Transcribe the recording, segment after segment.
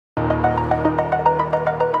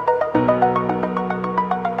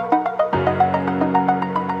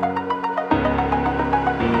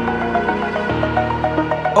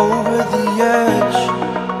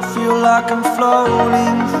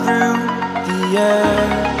yeah.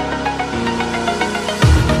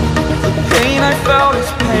 The pain I felt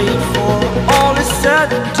is paid for, all is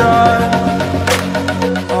said and done.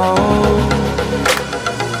 Oh,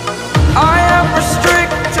 I am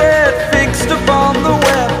restricted, fixed upon the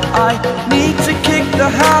web. I need to kick the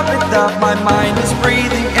habit that my mind is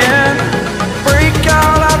breathing in. Break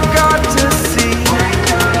out, I've got to see.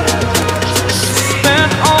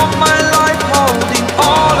 Spent all my life holding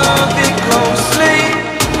all of it closely.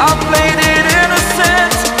 I played it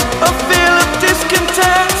innocent, a feel of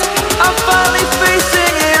discontent. I'm finally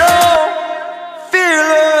facing it all,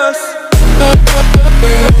 fearless.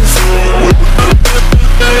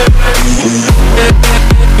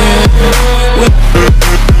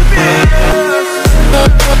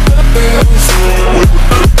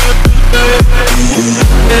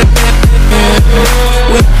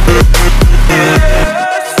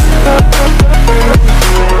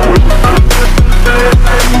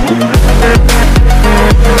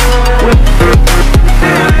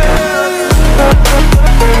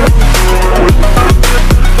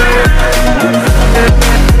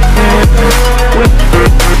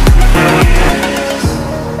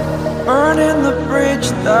 Burning the bridge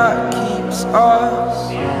that keeps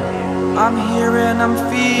us. I'm here and I'm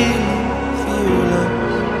feeling fearless.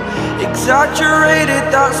 Exaggerated,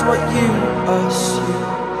 that's what you assume.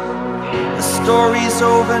 The story's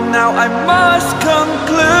over now, I must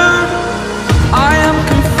conclude. I am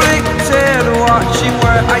conflicted, watching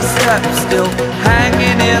where I step still,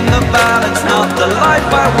 hanging in the balance. Not the life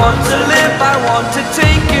I want to live, I want to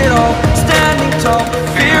take it all. Standing tall,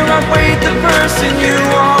 fear outweighed the person you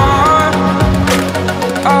are.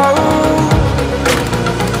 Oh,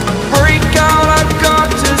 break out, I've got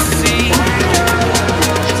to see.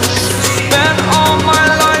 Spent all my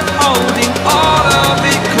life holding all of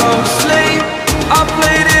it closely. I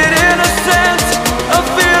played it innocent, a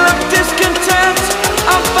feel of discontent.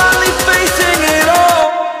 I'm finally facing it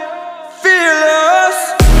all, fearless.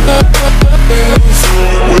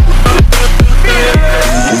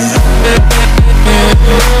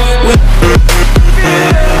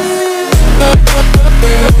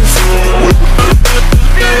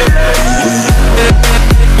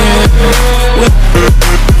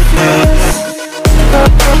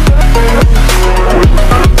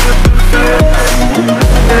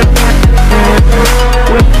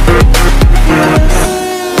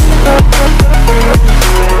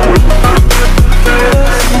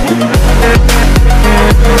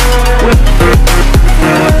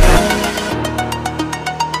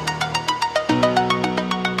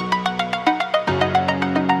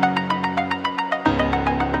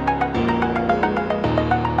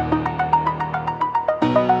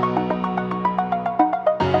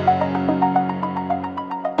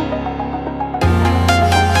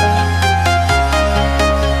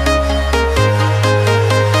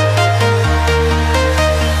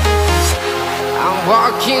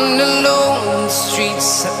 Walking alone, the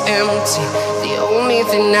streets are empty. The only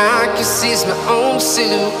thing I can see is my own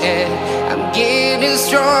silhouette. I'm getting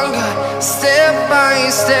stronger, step by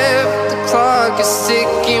step. The clock is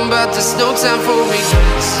ticking, but there's no time for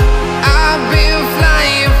regrets. I've been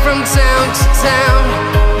flying from town to town,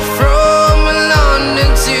 from London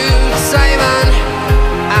to Taiwan.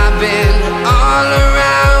 I've been all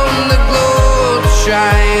around the globe,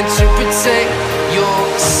 trying to protect your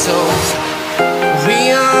soul.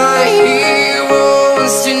 We are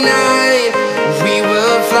heroes tonight. We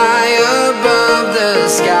will fly above the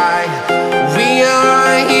sky. We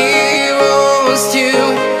are heroes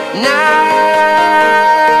tonight.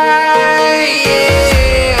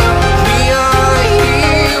 Yeah. We are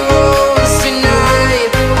heroes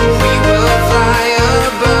tonight. We will fly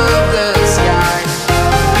above the sky.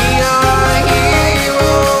 We are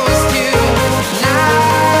heroes tonight.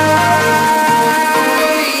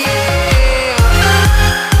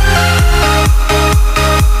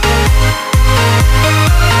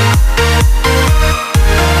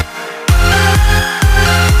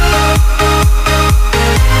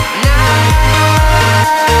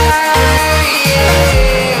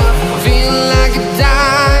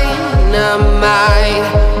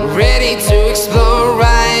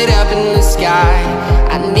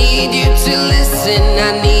 I need you to listen,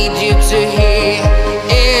 I need you to hear,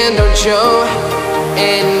 and don't show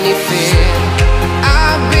any fear.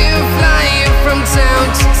 I've been flying from town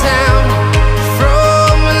to town,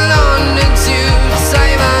 from London to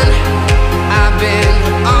Taiwan. I've been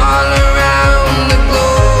all around the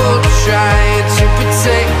globe, trying to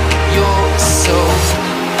protect your soul.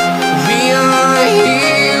 We are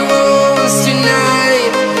heroes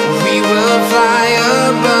tonight. We will fly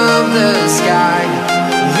above the sky.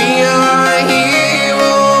 We are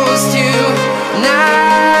heroes tonight.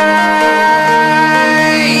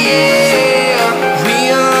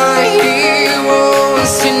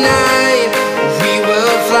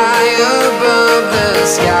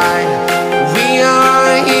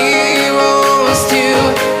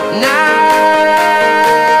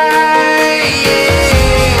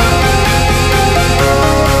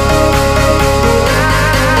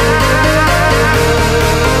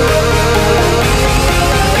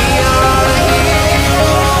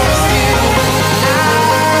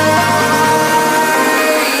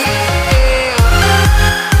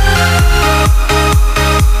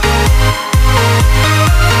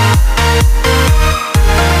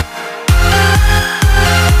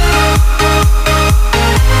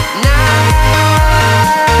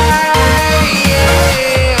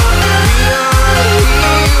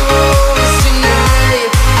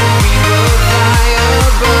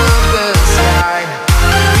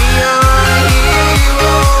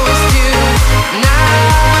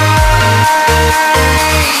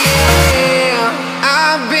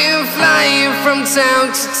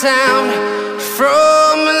 town,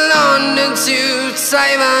 from London to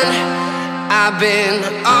Taiwan. I've been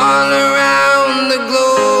all around the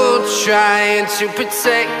globe trying to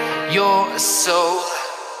protect your soul.